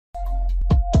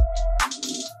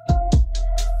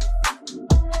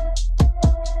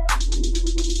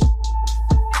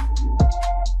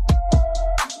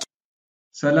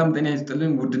ሰላም ጤና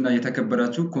ይስጥልን ውድና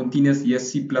የተከበራችሁ ኮንቲኒየስ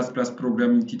የሲ++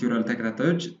 ፕሮግራሚንግ ቲዩቶሪያል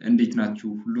ተከታታዮች እንዴት ናችሁ?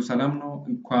 ሁሉ ሰላም ነው?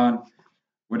 እንኳን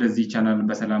ወደዚህ ቻናል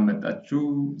በሰላም መጣችሁ።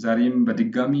 ዛሬም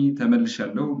በድጋሚ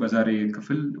ተመልሻለሁ። በዛሬ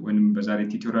ክፍል ወይንም በዛሬ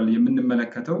ቲዩቶሪያል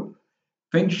የምንመለከተው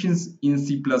functions in C++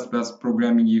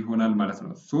 ፕሮግራሚንግ ይሆናል ማለት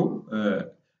ነው።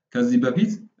 ከዚህ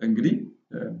በፊት እንግዲህ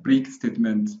ብሬክ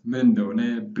ስቴትመንት ምን እንደሆነ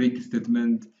ብሬክ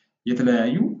ስቴትመንት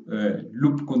የተለያዩ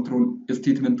ሉፕ ኮንትሮል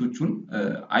ስቴትመንቶቹን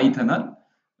አይተናል።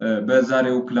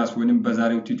 በዛሬው ክላስ ወይንም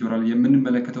በዛሬው ቲዩቶሪያል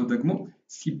የምንመለከተው ደግሞ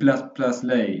C++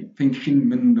 ላይ ፈንክሽን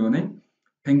ምን እንደሆነ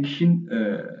ፈንክሽን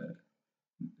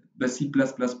በC++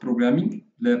 ፕሮግራሚንግ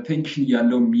ለፈንክሽን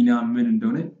ያለው ሚና ምን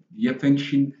እንደሆነ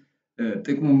የፈንክሽን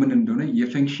ጥቅሙ ምን እንደሆነ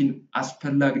የፈንክሽን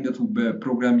አስፈላጊነቱ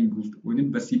በፕሮግራሚንግ ውስጥ ወይንም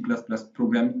በC++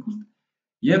 ፕሮግራሚንግ ውስጥ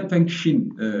የፈንክሽን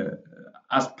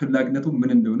አስፈላጊነቱ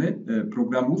ምን እንደሆነ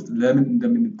ፕሮግራም ውስጥ ለምን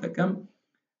እንደምንጠቀም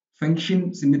ፈንክሽን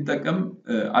ስንጠቀም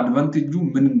አድቫንቴጁ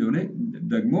ምን እንደሆነ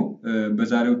ደግሞ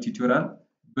በዛሬው ቲዩቶሪያል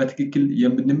በትክክል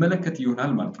የምንመለከት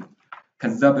ይሆናል ማለት ነው።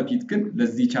 ከዛ በፊት ግን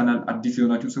ለዚህ ቻናል አዲስ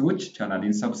የሆናችሁ ሰዎች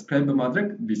ቻናሌን ሰብስክራይብ በማድረግ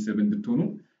ቤተሰብ እንድትሆኑ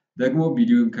ደግሞ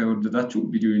ቪዲዮን ከወደዳችሁ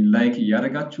ቪዲዮን ላይክ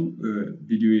እያደረጋችሁ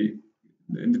ቪዲዮ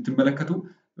እንድትመለከቱ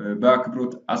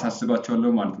በአክብሮት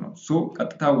አሳስባችኋለሁ ማለት ነው።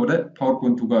 ቀጥታ ወደ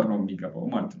ፓወርፖይንቱ ጋር ነው የሚገባው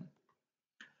ማለት ነው።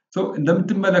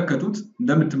 እንደምትመለከቱት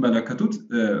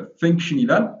ፈንክሽን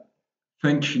ይላል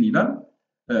function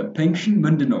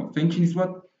ምንድነው? function is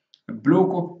what a block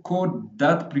of code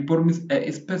that performs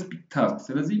a specific task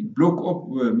ስለዚህ block of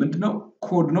ምንድነው?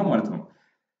 ኮድ ነው ማለት ነው።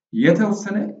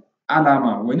 የተወሰነ ዓላማ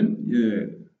ወይንም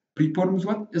performs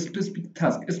what a specific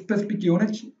task specific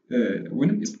የሆነች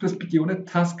ወይንም specific የሆነ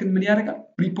ታስክን ምን ያደርጋል?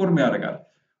 perform ያደርጋል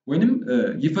ወይንም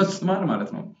ይፈጽማል ማለት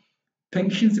ነው።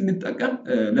 function ስንጠቀም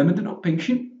ለምንድነው?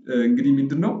 function እንግዲህ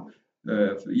ምንድነው?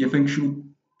 የፈንክሽኑ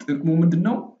ጥቅሙ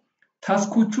ምንድነው?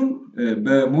 ታስኮቹን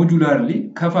በሞጁላርሊ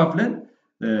ከፋፍለን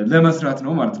ለመስራት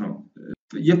ነው ማለት ነው።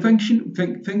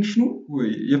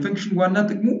 የፈንክሽን ዋና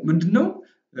ጥቅሙ ምንድነው?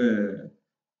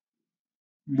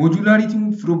 ሞጁላሪቲውን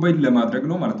ፕሮቫይድ ለማድረግ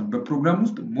ነው ማለት ነው። በፕሮግራም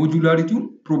ውስጥ ሞጁላሪቲውን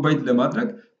ፕሮቫይድ ለማድረግ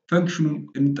ፈንክሽኑን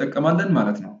እንጠቀማለን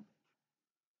ማለት ነው።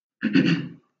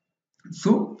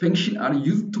 function are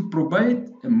used to provide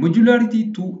a modularity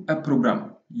to a program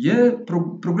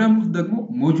የፕሮግራም ውስጥ ደግሞ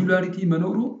ሞጁላሪቲ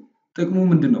መኖሩ ጥቅሙ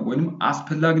ምንድነው? ወይንም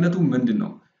አስፈላጊነቱ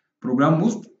ምንድነው? ፕሮግራም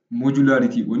ውስጥ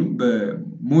ሞጁላሪቲ ወይንም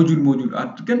በሞጁል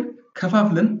አድርገን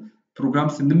ከፋፍለን ፕሮግራም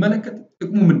ስንመለከት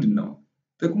ጥቅሙ ምንድነው?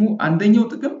 ጥቅሙ አንደኛው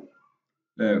ጥቅም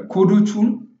ኮዶቹን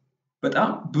በጣም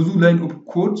ብዙ ላይን ኦፍ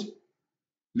ኮድ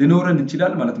ሊኖረን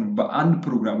ይችላል ማለት ነው። በአንድ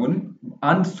ፕሮግራም ወይንም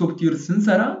አንድ ሶፍትዌር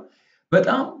ስንሰራ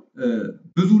በጣም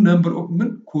ብዙ ነምበር ኦፍ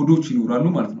ኮዶች ይኖራሉ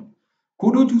ማለት ነው።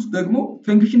 ኮዶች ውስጥ ደግሞ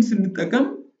ፈንክሽን ስንጠቀም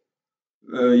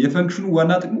የፈንክሽኑ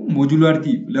ዋና ጥቅሙ ሞጁላሪቲ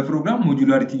ለፕሮግራም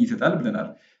ሞጁላሪቲ ይሰጣል ብለናል።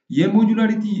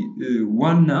 የሞጁላሪቲ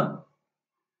ዋና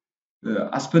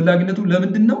አስፈላጊነቱ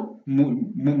ለምንድነው?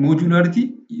 ሞጁላሪቲ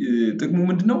ጥቅሙ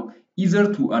ምንድነው? easier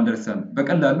to understand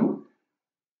በቀላሉ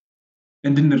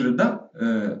እንድንረዳ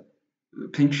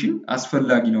ፈንክሽን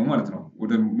አስፈላጊ ነው ማለት ነው።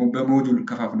 ወደ በሞጁል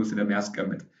ከፋፍሎ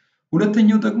ስለሚያስቀምጥ።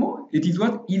 ሁለተኛው ደግሞ it is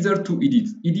what easier to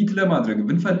edit ለማድረግ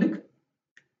ብንፈልግ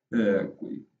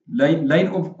ላይን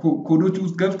ኦፍ ኮዶች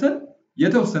ውስጥ ገብተን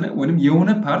የተወሰነ ወይንም የሆነ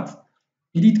ፓርት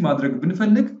ኤዲት ማድረግ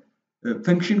ብንፈልግ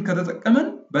ፈንክሽን ከተጠቀመን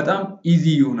በጣም ኢዚ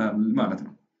ይሆናል ማለት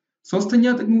ነው። ሶስተኛ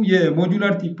ጥቅሙ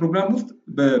የሞጁላሪቲ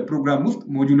በፕሮግራም ውስጥ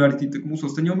ሞጁላሪቲ ጥቅሙ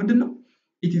ሶስተኛው ምንድነው?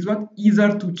 it is what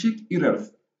easier to check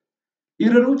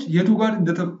ኤረሮች የቱ ጋር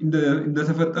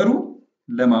እንደተፈጠሩ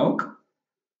ለማወቅ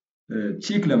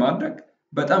ቼክ ለማድረግ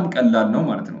በጣም ቀላል ነው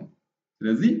ማለት ነው።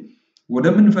 ስለዚህ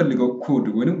ወደምንፈልገው ኮድ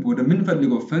ወይንም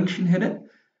ወደምንፈልገው ፈንክሽን ሄደን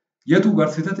የቱ ጋር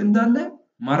ስህተት እንዳለ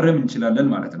ማረም እንችላለን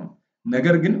ማለት ነው።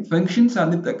 ነገር ግን ፈንክሽን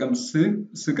ሳንጠቀም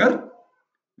ስቀር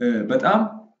በጣም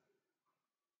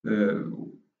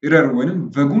ኤረር ወይንም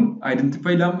በጉን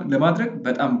አይደንቲፋይ ለማድረግ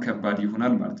በጣም ከባድ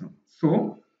ይሆናል ማለት ነው።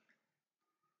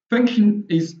 function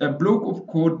is a block of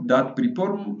code that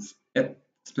performs a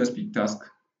specific task.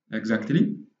 Exactly.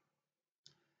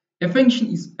 A function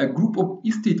is a group of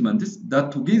statements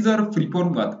that together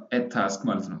perform what a task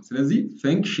ማለት ነው። ስለዚህ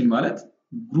function ማለት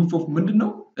group of ምንድነው?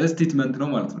 ስቴትመንት ነው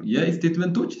ማለት ነው።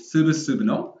 የስቴትመንቶች ስብስብ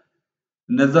ነው።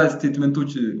 እነዛ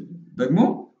ስቴትመንቶች ደግሞ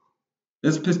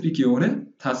ስፔሲፊክ የሆነ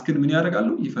ታስክን ምን ያደርጋሉ?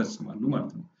 ይፈጽማሉ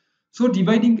ማለት ነው።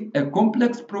 dividing a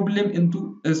complex problem into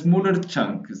smaller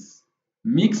chunks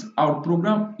makes our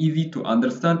program easy to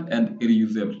understand and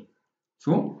reusable.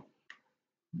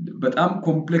 በጣም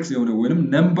ኮምፕሌክስ የሆነ ወይንም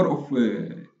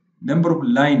number of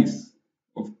lines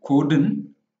of codeን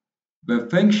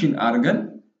በፈንክሽን አድርገን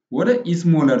ወደ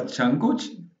ስሞለር ቻንኮች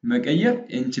መቀየር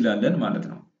እንችላለን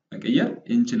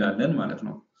ማለት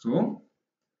ነው።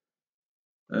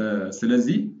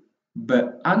 ስለዚህ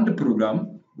በአንድ ፕሮግራም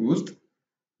ውስጥ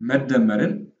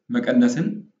መደመርን መቀነስን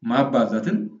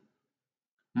ማባዛትን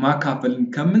ማካፈልን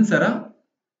ከምንሰራ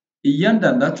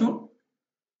እያንዳንዳቸው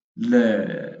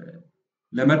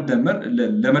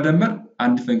ለመደመር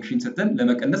አንድ ፈንክሽን ሰተን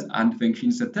ለመቀነስ አንድ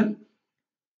ፈንክሽን ሰተን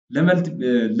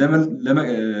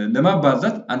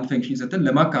ለማባዛት አንድ ፈንክሽን ሰተን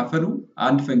ለማካፈሉ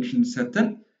አንድ ፈንክሽን ሰተን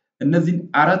እነዚህን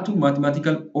አራቱ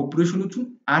ማቴማቲካል ኦፕሬሽኖቹን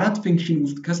አራት ፈንክሽን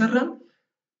ውስጥ ከሰራን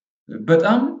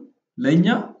በጣም ለኛ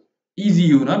ኢዚ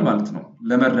ይሆናል ማለት ነው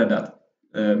ለመረዳት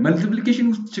መልቲፕሊኬሽን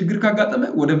ውስጥ ችግር ካጋጠመ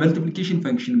ወደ መልቲፕሊኬሽን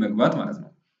ፈንክሽን መግባት ማለት ነው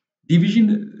ዲቪዥን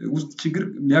ውስጥ ችግር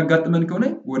የሚያጋጥመን ከሆነ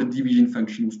ወደ ዲቪዥን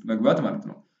ፈንክሽን ውስጥ መግባት ማለት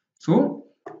ነው so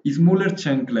smaller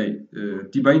chunk like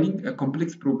dividing a complex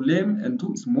problem into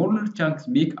smaller chunks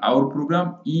make our program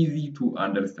easy to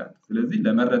understand ስለዚህ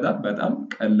ለመረዳት በጣም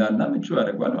ቀላልና ምቹ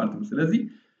ያደርጋል ማለት ነው ስለዚህ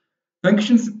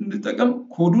ፈንክሽን ስንጠቀም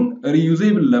ኮዱን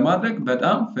ሪዩዘብል ለማድረግ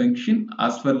በጣም ፈንክሽን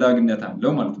አስፈላጊነት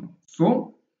አለው ማለት ነው so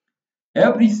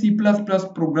every C++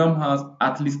 program has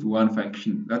at least one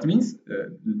function that means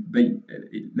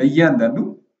ለእያንዳንዱ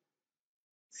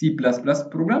C++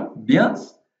 ፕሮግራም ቢያንስ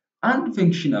አንድ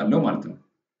ፈንክሽን አለው ማለት ነው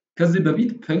ከዚህ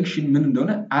በፊት ፈንክሽን ምን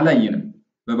እንደሆነ አላየንም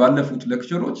በባለፉት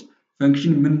ሌክቸሮች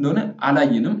ፈንክሽን ምን እንደሆነ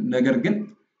አላየንም ነገር ግን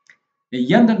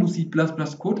እያንዳንዱ C++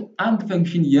 ኮድ አንድ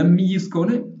ፈንክሽን የሚይዝ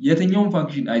ከሆነ የትኛውን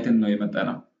ፈንክሽን አይተን ነው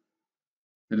የመጣነው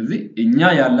ስለዚህ እኛ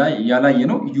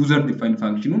ያላየነው ዩዘር ዲፋይንድ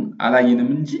ፈንክሽኑን አላየንም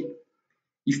እንጂ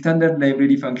ስታንዳርድ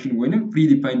ላይብረሪ ፈንክሽን ወይንም ፕሪ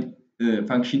ዲፋይንድ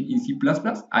ፈንክሽን ኢን C++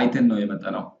 አይተን ነው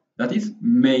የመጣነው that is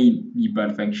main የሚባል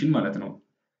ፈንክሽን ማለት ነው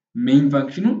main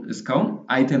function እስካሁን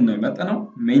አይተን ነው የመጣነው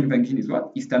main function is what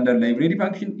standard library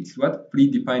function is what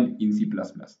predefined in C++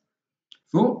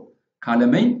 so ካለ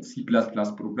main C++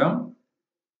 program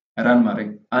run ማድረግ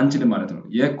አንችልም ማለት ነው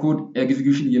የኮድ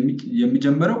ኤግዚኪዩሽን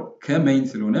የሚጀምረው ከmain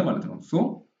ስለሆነ ማለት ነው so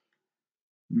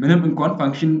ምንም እንኳን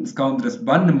function እስካሁን ድረስ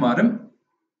ባንማርም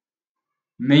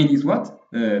main is what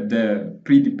the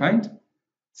predefined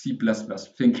C++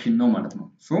 function ነው ማለት ነው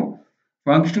so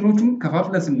ፈንክሽኖቹን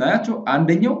ከፋፍለን ስናያቸው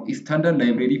አንደኛው ስታንዳርድ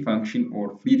ላይብረሪ ፈንክሽን ኦር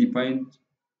predefined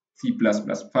C++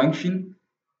 ፈንክሽን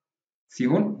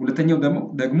ሲሆን ሁለተኛው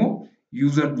ደግሞ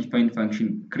ዩዘር ዲፋይንድ ፈንክሽን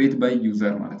create by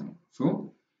user ማለት ነው so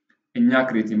እኛ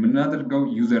create የምናደርገው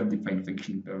ዩዘር ዲፋይንድ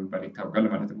ፈንክሽን በመባል ይታወቃል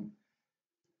ማለት ነው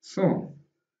so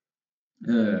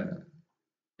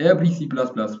every C++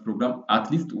 program at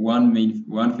least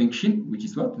one function which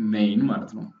is what main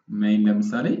ማለት ነው main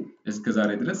ለምሳሌ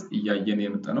እስከዛሬ ድረስ እያየን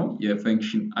የመጣነው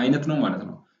የፈንክሽን አይነት ነው ማለት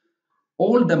ነው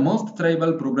all the most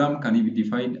trivial program can be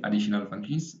defined additional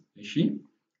functions እሺ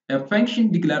a function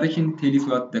declaration tells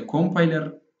what the compiler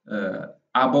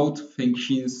about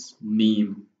functions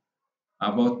name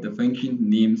about the function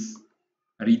names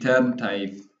return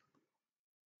type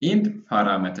and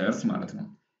parameters ማለት ነው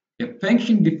a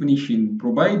function definition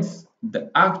provides the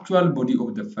actual body of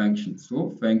the function so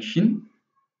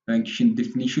function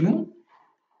definition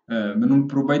ምኑን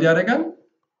provide ያደርጋል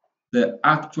the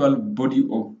actual body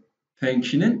of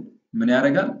function ምን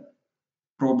ያደርጋል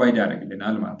provide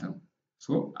ያደርግልናል ማለት ነው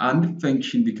so አንድ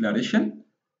function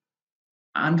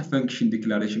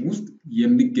declaration ውስጥ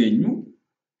የሚገኙ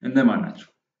እነማን ናቸው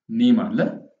name አለ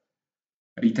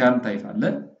return type አለ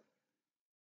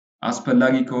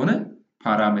አስፈላጊ ከሆነ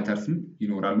ፓራሜተርስም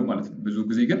ይኖራሉ ማለት ነው ብዙ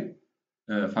ጊዜ ግን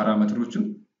ፓራሜተሮችን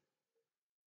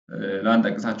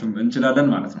ላንጠቅሳቸው እንችላለን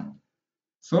ማለት ነው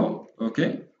so okay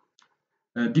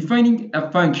defining a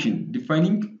function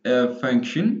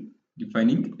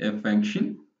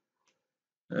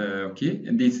okay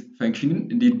እንዴት function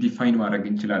እንዴት define ማድረግ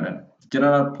እንችላለን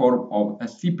general form of a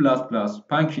C++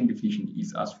 function definition is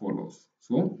as follows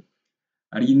so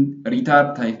return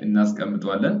type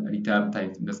እናስቀምጣለን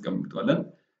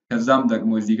ከዛም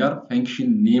ደግሞ እዚህ ጋር function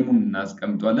nameውን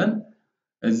እናስቀምጣለን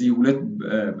እዚህ ሁለት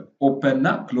open እና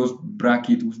closed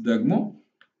bracket ውስጥ ደግሞ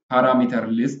parameter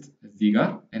list እዚህ ጋር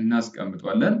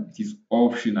እናስቀምጣለን it is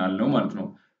optional ነው ማለት ነው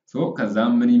so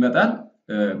ከዛም ምን ይመጣል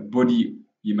body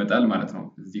ይመጣል ማለት ነው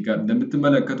እዚህ ጋር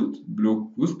እንደምትመለከቱት ብሎክ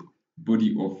ውስጥ body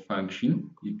of function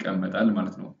ይቀመጣል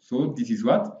ማለት ነው so this is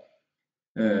what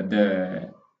the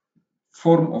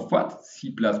form of what C++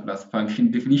 function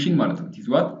definition ማለት ነው this is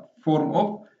what form of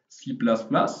C++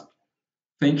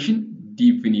 function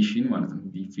definition ማለት ነው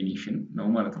definition ነው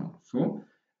ማለት ነው so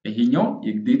ይሄኛው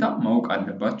የግዴታ ማወቅ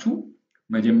አለባችሁ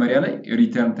መጀመሪያ ላይ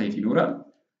return type ይኖራል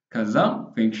ከዛም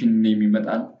function name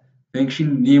ይመጣል function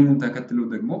name-ን ተከትሎ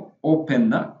ደግሞ open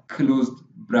እና closed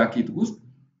bracket ውስጥ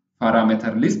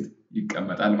parameter list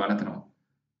ይቀመጣል ማለት ነው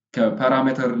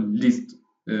ከፓራሜተር ሊስት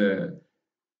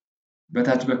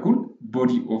በታች በኩል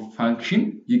body of function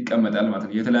ይቀመጣል ማለት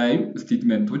ነው የተለያዩ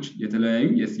ስቴትመንቶች የተለያዩ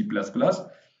የC++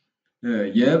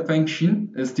 የፈንክሽን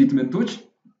ስቴትመንቶች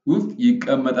ውስጥ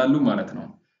ይቀመጣሉ ማለት ነው።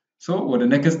 ሶ ወደ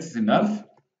ኔክስት ስናልፍ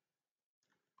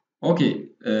ኦኬ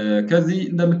ከዚህ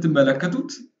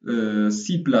እንደምትመለከቱት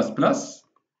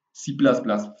C++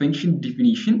 function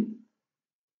definition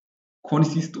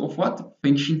consists of what?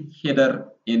 Function header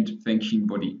and function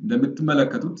body.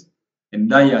 እንደምትመለከቱት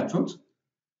እንዳያችሁት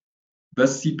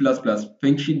በC++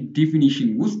 function definition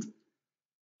ውስጥ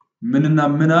ምንና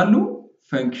ምን አሉ?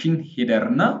 function header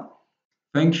እና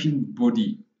function body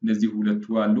እነዚህ ሁለቱ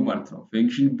አሉ ማለት ነው።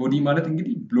 function body ማለት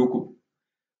እንግዲህ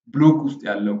ብሎክ ውስጥ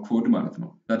ያለው ኮድ ማለት ነው።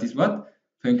 that is what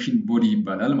function body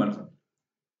ይባላል ማለት ነው።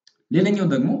 ሌላኛው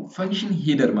ደግሞ function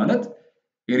header ማለት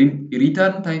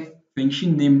return type function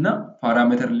name እና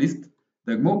parameter list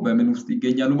ደግሞ በምን ውስጥ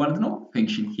ይገኛሉ ማለት ነው?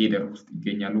 function header ውስጥ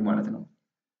ይገኛሉ ማለት ነው።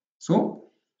 so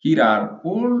here are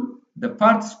all the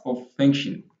parts of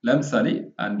function ለምሳሌ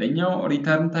አንደኛው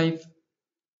return type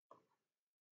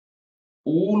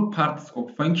all parts of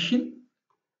function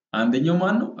አንደኛው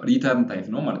ማን ነው? return type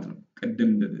ነው ማለት ነው።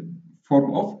 ቅድም form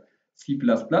of C++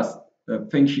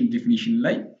 function definition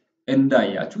ላይ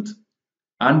እንዳያችሁት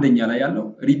አንደኛ ላይ ያለው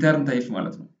return type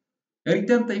ማለት ነው።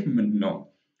 return type ምንድነው?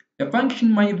 A function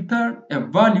might return a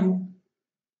value.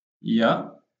 Yeah,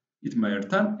 it might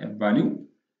return a value.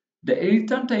 The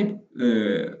return type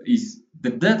is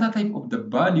the data type of the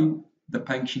value the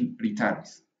function returns.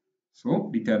 So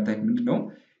return type ምንድነው?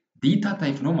 data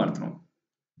type ነው ማለት ነው።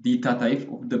 data type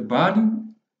of the value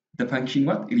the function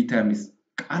what returns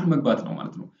ቃል መግባት ነው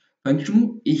ማለት ነው። ፈንክሽኑ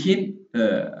ይሄን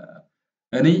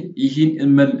እኔ ይሄን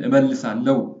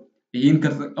እመልሳለሁ ይሄን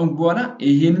ከተጠቀምኩ በኋላ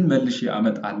ይሄንን መልሼ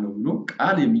አመጣለሁ ብሎ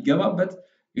ቃል የሚገባበት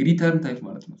ሪተርን ታይፕ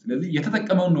ማለት ነው። ስለዚህ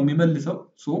የተጠቀመውን ነው የሚመልሰው።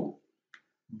 ሶ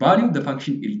value the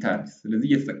function returns ስለዚህ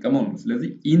የተጠቀመው ነው። ስለዚህ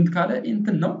int ካለ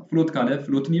ኢንትን ነው፣ ፍሎት ካለ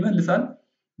ፍሎትን ይመልሳል፣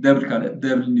 ደብል ካለ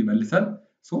ደብልን ይመልሳል።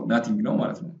 ሶ nothing ነው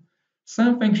ማለት ነው።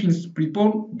 some functions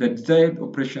perform the desired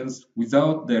operations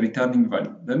without the returning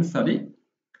value ለምሳሌ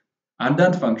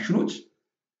አንዳንድ ፋንክሽኖች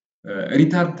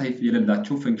ሪተርን ታይፕ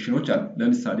የሌላቸው ፈንክሽኖች አሉ።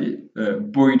 ለምሳሌ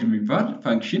void የሚባል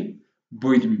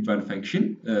ፈንክሽን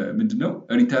ምንድነው?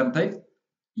 ሪተርን ታይፕ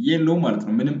የለው ማለት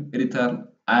ነው። ምንም ሪተርን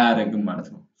አያደርግም ማለት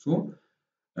ነው። ሶ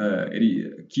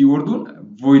ኪወርዱን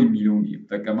void የሚለውን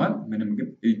ይጠቀማል፣ ምንም ግን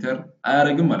ሪተርን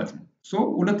አያደርግም ማለት ነው። ሶ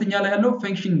ሁለተኛ ላይ ያለው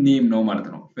ፈንክሽን ኔም ነው ማለት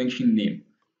ነው። ፈንክሽን ኔም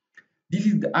this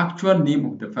is the actual name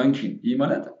of the function ይህ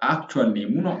ማለት actual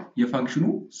name ነው፣ የፈንክሽኑ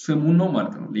ስሙን ነው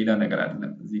ማለት ነው። ሌላ ነገር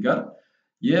አይደለም። እዚህ ጋር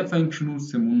የፈንክሽኑ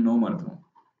ስሙን ነው ማለት ነው።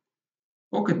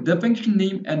 okay the function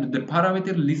name and the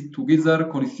parameter list together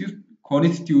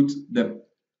constitute the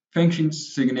function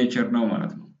signature ነው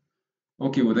ማለት ነው።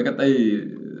 okay ወደ ቀጣይ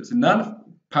ስናልፍ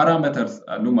parameters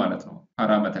አሉ ማለት ነው።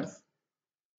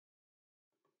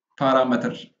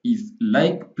 parameter is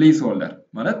like placeholder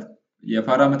ማለት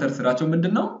የፓራሜተር ስራቸው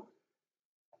ምንድነው?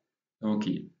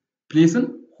 okay ፕሌስን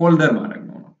ሆልደር ማድረግ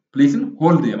ነው። ፕሌስን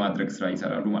ሆልድ የማድረግ ስራ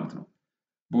ይሰራሉ ማለት ነው።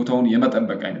 ቦታውን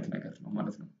የመጠበቅ አይነት ነገር ነው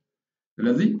ማለት ነው።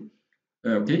 ስለዚህ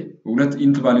ኦኬ ሁለት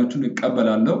ኢንት ቫልዩዎችን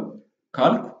እቀበላለሁ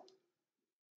ካልኩ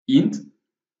ኢንት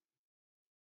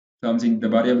something the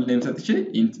variable name ሰጥቼ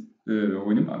ኢንት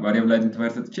ወይንም variable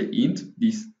identifier ሰጥቼ ኢንት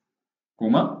this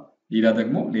ኮማ ሌላ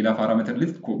ደግሞ ሌላ ፓራሜተር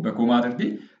ሊስት በኮማ አድርጌ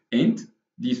ኢንት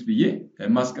this ብዬ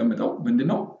የማስቀምጠው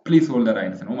ምንድነው? ፕሌስ ሆልደር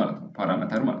አይነት ነው ማለት ነው።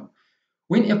 ፓራሜተር ማለት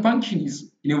when a function is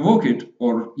invoked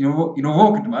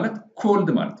ማለት called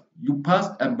ማለት you pass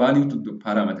a value to the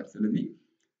parameter ስለዚህ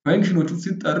ፈንክሽኖቹ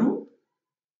ሲጠሩ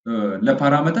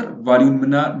ለፓራሜተር ቫልዩን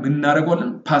ምን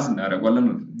እናደርጋለን? ፓስ እናደርጋለን።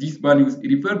 this value is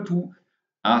referred to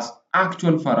as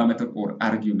actual parameter or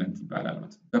argument ይባላል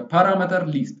ማለት ነው። the parameter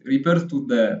list refers to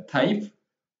the type,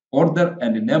 order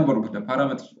and number of the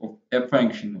parameters of a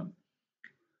function.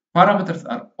 parameters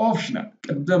are optional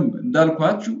ቅድም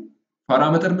እንዳልኳችሁ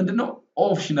ፓራሜተር ምንድነው?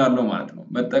 ኦፕሽናል ነው ማለት ነው።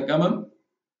 መጠቀምም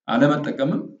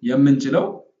አለመጠቀምም የምንችለው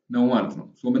ነው ማለት ነው።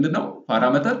 ሶ ምንድነው?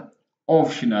 ፓራሜተር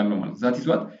ኦፕሽናል ነው ማለት ነው። that is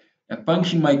what a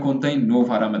function might contain no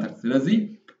parameter ስለዚህ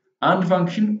አንድ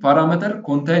ፋንክሽን ፓራሜተር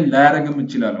ኮንቴይን ላያደርግም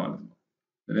ይችላል ማለት ነው።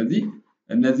 ስለዚህ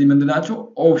እነዚህ ምንድናቸው?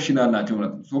 ኦፕሽናል ናቸው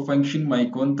ማለት ነው። ሶ function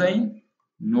might contain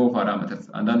no parameters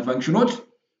አንዳንድ ፋንክሽኖች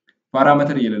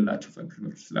ፓራሜተር የሌላቸው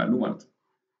ፋንክሽኖች ስላሉ ማለት ነው።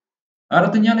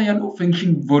 አራተኛ ላይ ያለው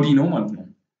function body ነው ማለት ነው።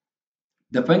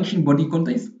 the function body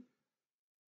contains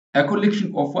a collection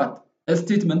of what?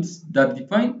 statements that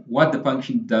define what the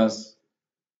function does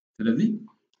ስለዚህ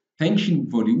function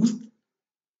body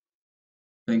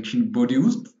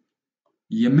ውስጥ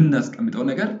የምናስቀምጠው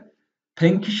ነገር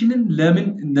ፈንክሽንን ለምን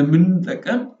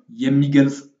እንደምንጠቀም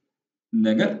የሚገልጽ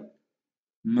ነገር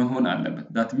መሆን አለበት።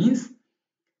 that means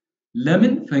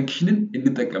ለምን ፈንክሽንን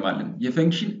እንጠቀማለን?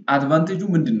 የፈንክሽን አድቫንቴጁ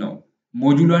ምንድነው?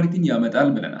 ሞጁላሪቲን ያመጣል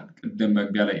ብለናል ቅድም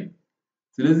መግቢያ ላይ።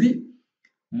 ስለዚህ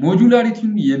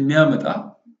ሞጁላሪቲውን የሚያመጣ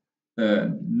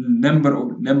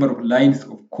number of lines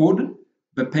of code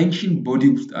በፈንክሽን ቦዲ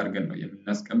ውስጥ አድርገን ነው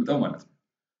የምናስቀምጠው ማለት ነው።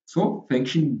 ሶ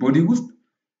ፈንክሽን ቦዲ ውስጥ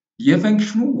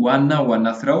የፈንክሽኑ ዋና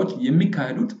ስራዎች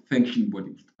የሚካሄዱት ፈንክሽን ቦዲ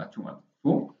ውስጥ ናቸው ማለት ነው። ሶ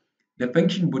the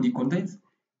function body contains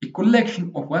a collection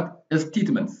of what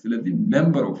statements ስለዚህ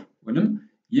number of ወይንም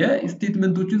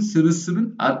የስቴትመንቶችን ስብስብን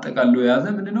አጠቃሎ የያዘ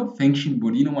ምንድነው ፈንክሽን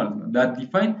ቦዲ ነው ማለት ነው። that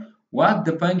define what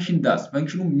the function does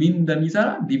ፈንክሽኑ ምን እንደሚሰራ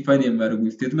ዲፋይን የሚያደርጉ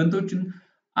ስቴትመንቶችን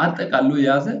አጠቃሎ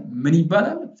የያዘ ምን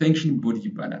ይባላል ፈንክሽን ቦዲ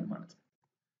ይባላል ማለት ነው።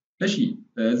 እሺ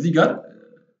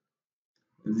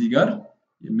እዚህ ጋር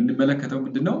የምንመለከተው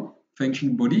ምንድነው ፈንክሽን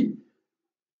ቦዲ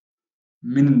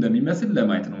ምን እንደሚመስል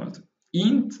ለማየት ነው ማለት ነው።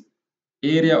 int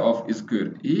area of square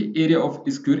ይሄ area of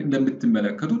square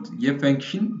እንደምትመለከቱት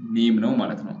የፈንክሽን ኔም ነው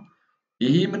ማለት ነው።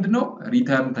 ይሄ ምንድነው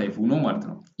ሪተርን ታይፑ ነው ማለት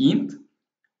ነው። int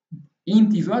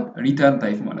is what return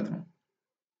type ማለት ነው።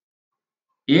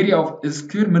 area of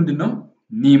square ምንድነው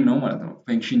ኔም ነው ማለት ነው።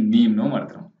 ፈንክሽን ኔም ነው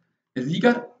ማለት ነው። እዚህ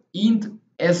ጋር int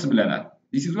s ብለናል።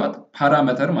 this is what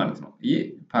ፓራሜተር ማለት ነው። ይሄ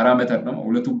ፓራሜተር ነው።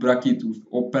 ሁለቱ ብራኬት ውስጥ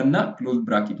ኦፕን እና ክሎዝ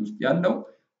ብራኬት ውስጥ ያለው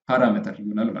ፓራሜተር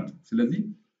ይሆናል ማለት ነው። ስለዚህ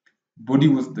ቦዲ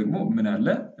ውስጥ ደግሞ ምን አለ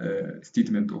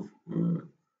ስቴትመንት ኦፍ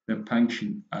ፈንክሽን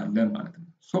አለ ማለት ነው።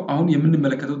 ሶ አሁን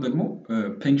የምንመለከተው ደግሞ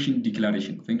ፈንክሽን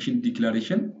ዲክላሬሽን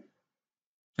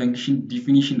ፈንክሽን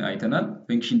ዲፊኒሽን አይተናል።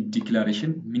 ፈንክሽን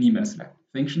ዲክላሬሽን ምን ይመስላል?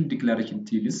 ፈንክሽን ዲክላሬሽን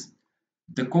tells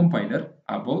the compiler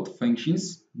about functions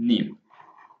name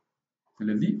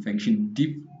ስለዚህ ፈንክሽን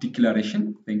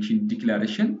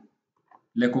ዲክላሬሽን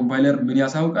ለኮምፓይለር ምን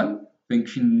ያሳውቃል?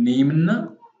 ፈንክሽን ኔም እና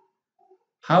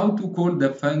how to call the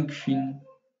function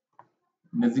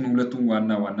እነዚህን ሁለቱን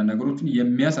ዋና ነገሮችን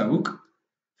የሚያሳውቅ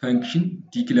ፈንክሽን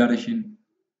ዲክላሬሽን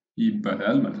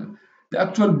ይባላል ማለት ነው። The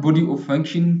actual body of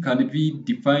function can be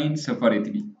defined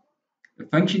separately. The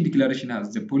function declaration has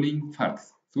the following parts.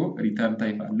 So return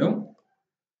type አለው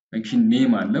function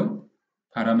name አለው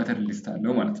parameter list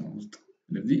አለው ማለት ነው ውስጥ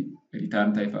ስለዚህ return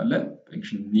type አለ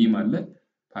function name አለ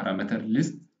parameter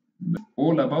list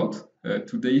all about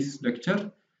today's lecture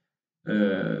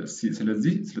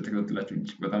ስለዚህ ስለተከታተላችሁ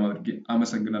በጣም አድርጌ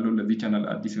አመሰግናለሁ። ለዚህ ቻናል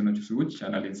አዲስ የሆናችሁ ሰዎች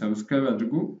ቻናሌን ሰብስክራይብ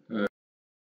አድርጉ።